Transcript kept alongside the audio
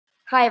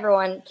Hi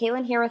everyone,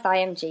 Caitlin here with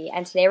IMG,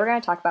 and today we're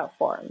going to talk about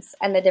forms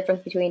and the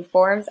difference between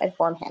forms and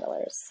form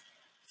handlers.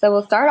 So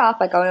we'll start off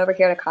by going over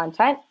here to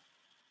content.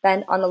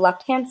 Then on the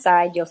left-hand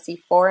side, you'll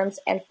see forms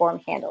and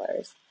form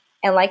handlers.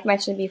 And like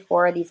mentioned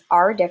before, these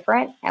are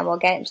different, and we'll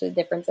get into the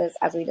differences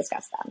as we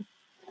discuss them.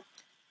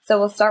 So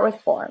we'll start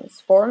with forms.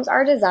 Forms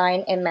are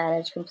designed and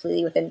managed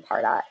completely within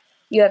Pardot.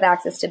 You have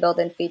access to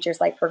built-in features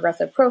like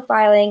progressive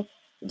profiling,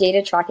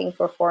 data tracking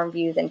for form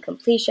views and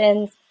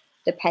completions,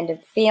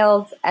 dependent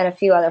fields, and a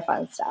few other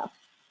fun stuff.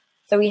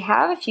 So we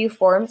have a few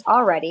forms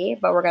already,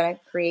 but we're going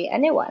to create a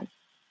new one.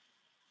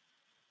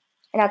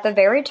 And at the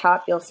very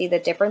top, you'll see the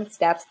different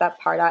steps that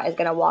Pardot is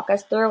going to walk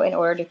us through in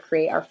order to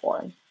create our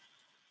form.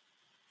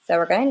 So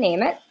we're going to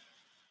name it.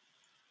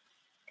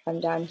 Come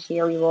down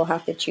here, we will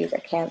have to choose a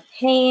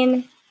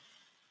campaign,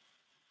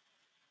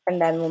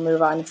 and then we'll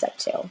move on to step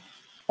 2.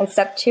 And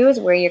step 2 is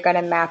where you're going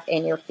to map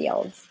in your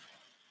fields.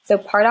 So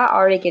Pardot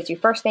already gives you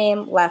first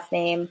name, last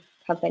name,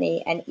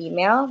 company, and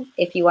email.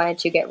 If you wanted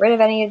to get rid of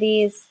any of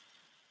these,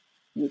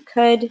 you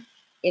could.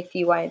 If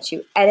you wanted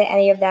to edit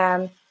any of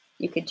them,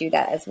 you could do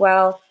that as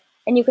well.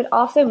 And you could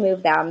also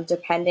move them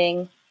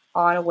depending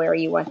on where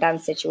you want them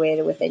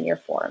situated within your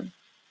form.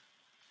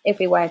 If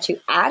we wanted to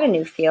add a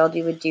new field,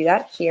 you would do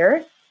that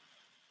here.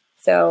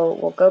 So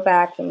we'll go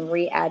back and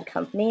re-add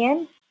company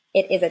in.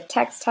 It is a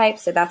text type,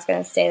 so that's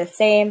going to stay the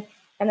same.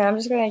 And then I'm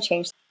just going to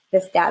change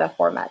this data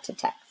format to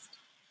text.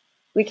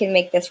 We can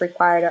make this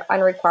required or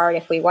unrequired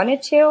if we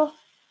wanted to.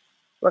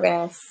 We're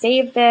going to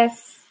save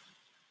this.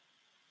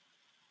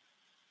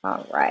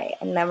 All right,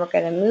 and then we're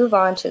going to move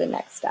on to the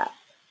next step.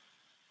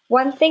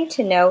 One thing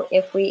to note,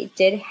 if we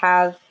did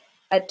have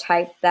a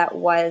type that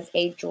was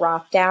a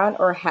drop-down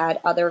or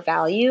had other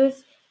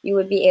values, you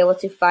would be able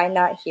to find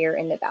that here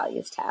in the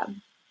Values tab.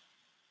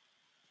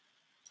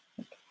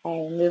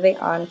 Okay, moving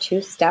on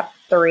to step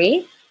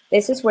 3.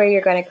 This is where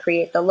you're going to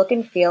create the look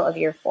and feel of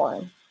your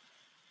form.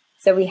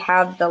 So we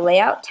have the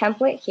layout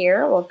template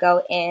here. We'll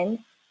go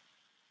in,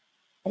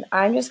 and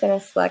I'm just going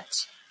to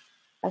select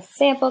a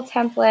sample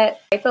template.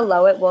 Right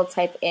below it, we'll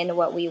type in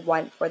what we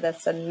want for the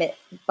submit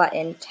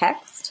button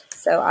text.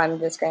 So I'm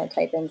just going to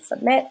type in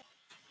submit.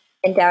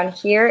 And down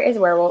here is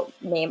where we'll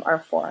name our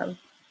form.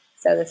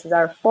 So this is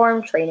our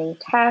form training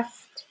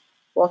test.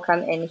 We'll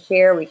come in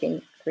here. We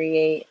can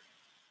create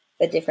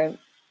the different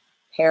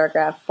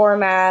paragraph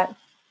format,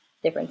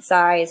 different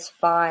size,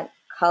 font,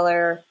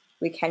 color.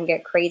 We can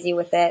get crazy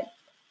with it.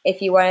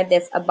 If you wanted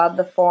this above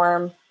the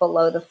form,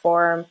 below the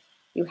form,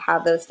 you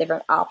have those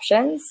different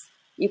options.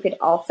 You could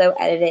also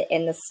edit it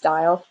in the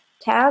Style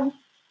tab.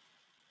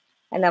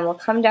 And then we'll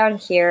come down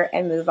here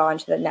and move on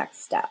to the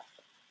next step.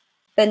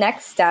 The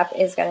next step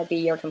is going to be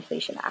your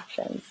completion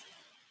actions.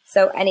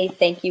 So any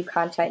thank you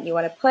content you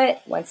want to put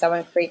when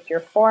someone creates your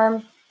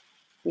form,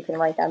 you can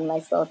write them a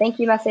nice little thank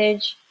you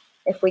message.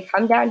 If we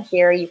come down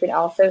here, you can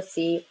also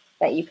see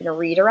that you can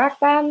redirect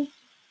them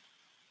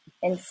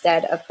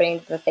instead of putting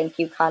the thank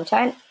you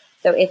content.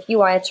 So if you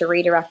wanted to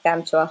redirect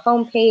them to a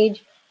home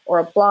page or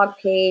a blog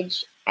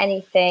page,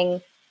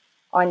 anything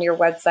on your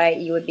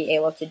website, you would be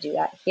able to do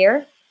that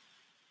here.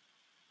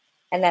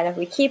 And then if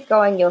we keep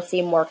going, you'll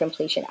see more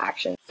completion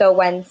actions. So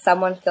when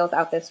someone fills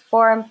out this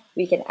form,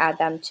 we can add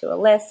them to a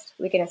list,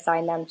 we can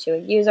assign them to a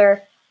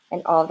user,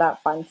 and all of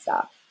that fun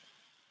stuff.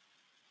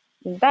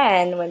 And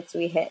then once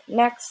we hit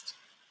next,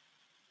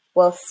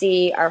 we'll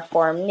see our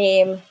form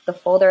name, the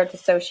folder it's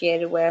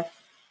associated with,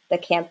 the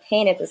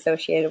campaign it's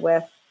associated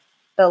with,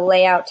 the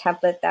layout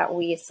template that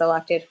we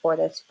selected for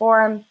this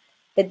form,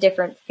 the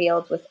different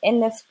fields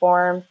within this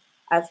form,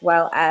 as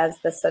well as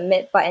the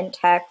submit button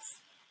text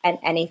and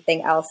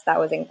anything else that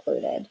was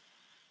included.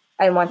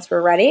 And once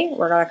we're ready,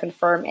 we're going to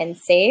confirm and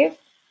save.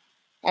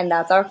 And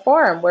that's our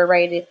form. We're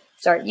ready to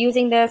start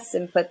using this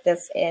and put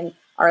this in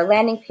our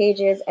landing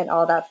pages and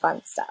all that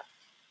fun stuff.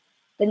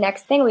 The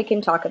next thing we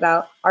can talk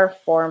about are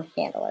form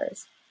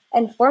handlers.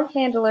 And form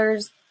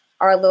handlers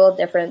are a little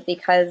different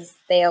because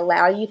they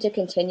allow you to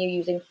continue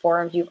using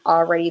forms you've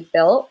already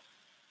built.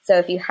 So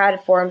if you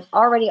had forms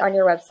already on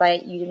your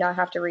website, you do not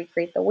have to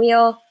recreate the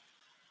wheel.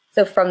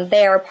 So from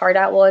there,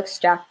 Pardot will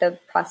extract the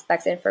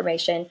prospect's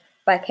information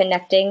by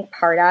connecting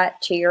Pardot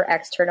to your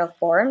external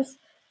forms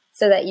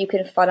so that you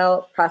can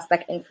funnel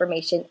prospect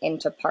information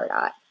into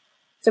Pardot.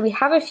 So we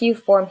have a few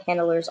form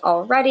handlers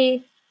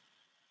already.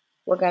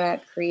 We're going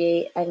to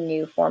create a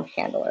new form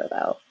handler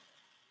though.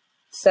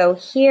 So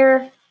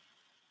here,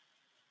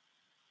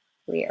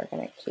 we are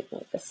going to keep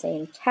with the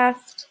same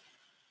test.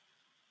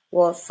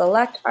 We'll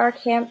select our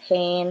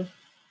campaign,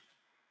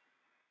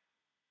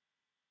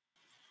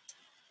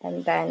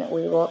 and then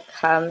we will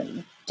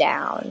come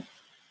down.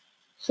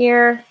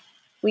 Here,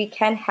 we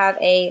can have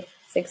a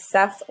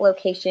success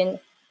location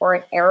or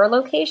an error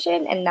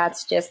location, and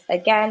that's just,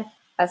 again,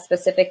 a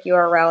specific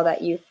URL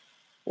that you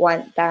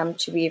want them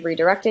to be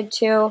redirected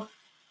to.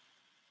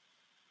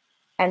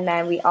 And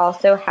then we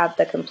also have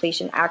the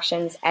completion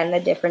actions and the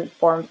different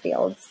form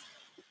fields.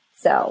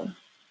 So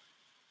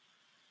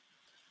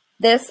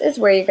this is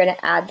where you're going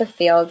to add the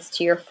fields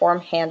to your form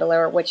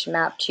handler, which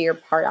map to your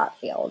Pardot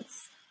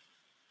fields.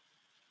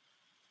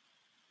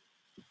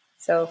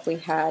 So if we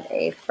had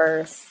a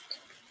first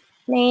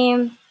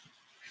name,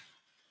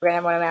 we're going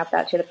to want to map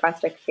that to the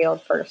prospect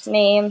field first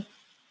name.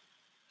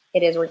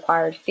 It is a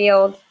required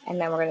field, and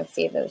then we're going to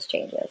save those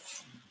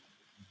changes.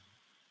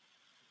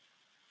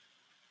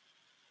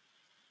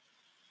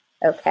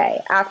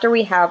 Okay, after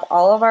we have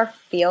all of our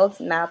fields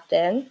mapped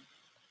in,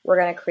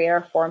 we're going to create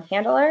our form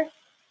handler,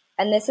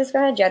 and this is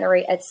going to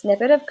generate a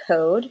snippet of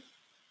code.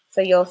 So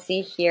you'll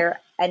see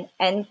here an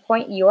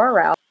endpoint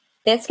URL.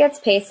 This gets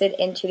pasted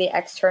into the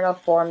external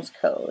forms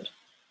code.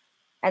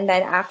 And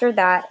then after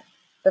that,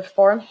 the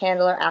form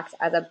handler acts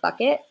as a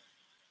bucket,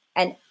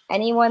 and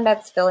anyone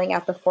that's filling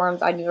out the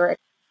forms on your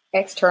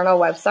external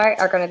website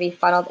are going to be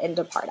funneled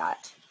into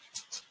Pardot.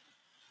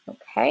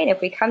 Okay, and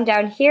if we come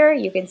down here,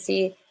 you can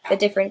see the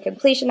different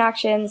completion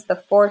actions, the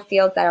 4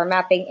 fields that are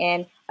mapping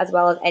in, as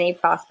well as any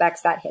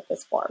prospects that hit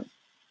this form.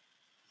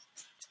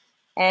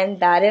 And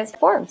that is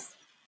forms.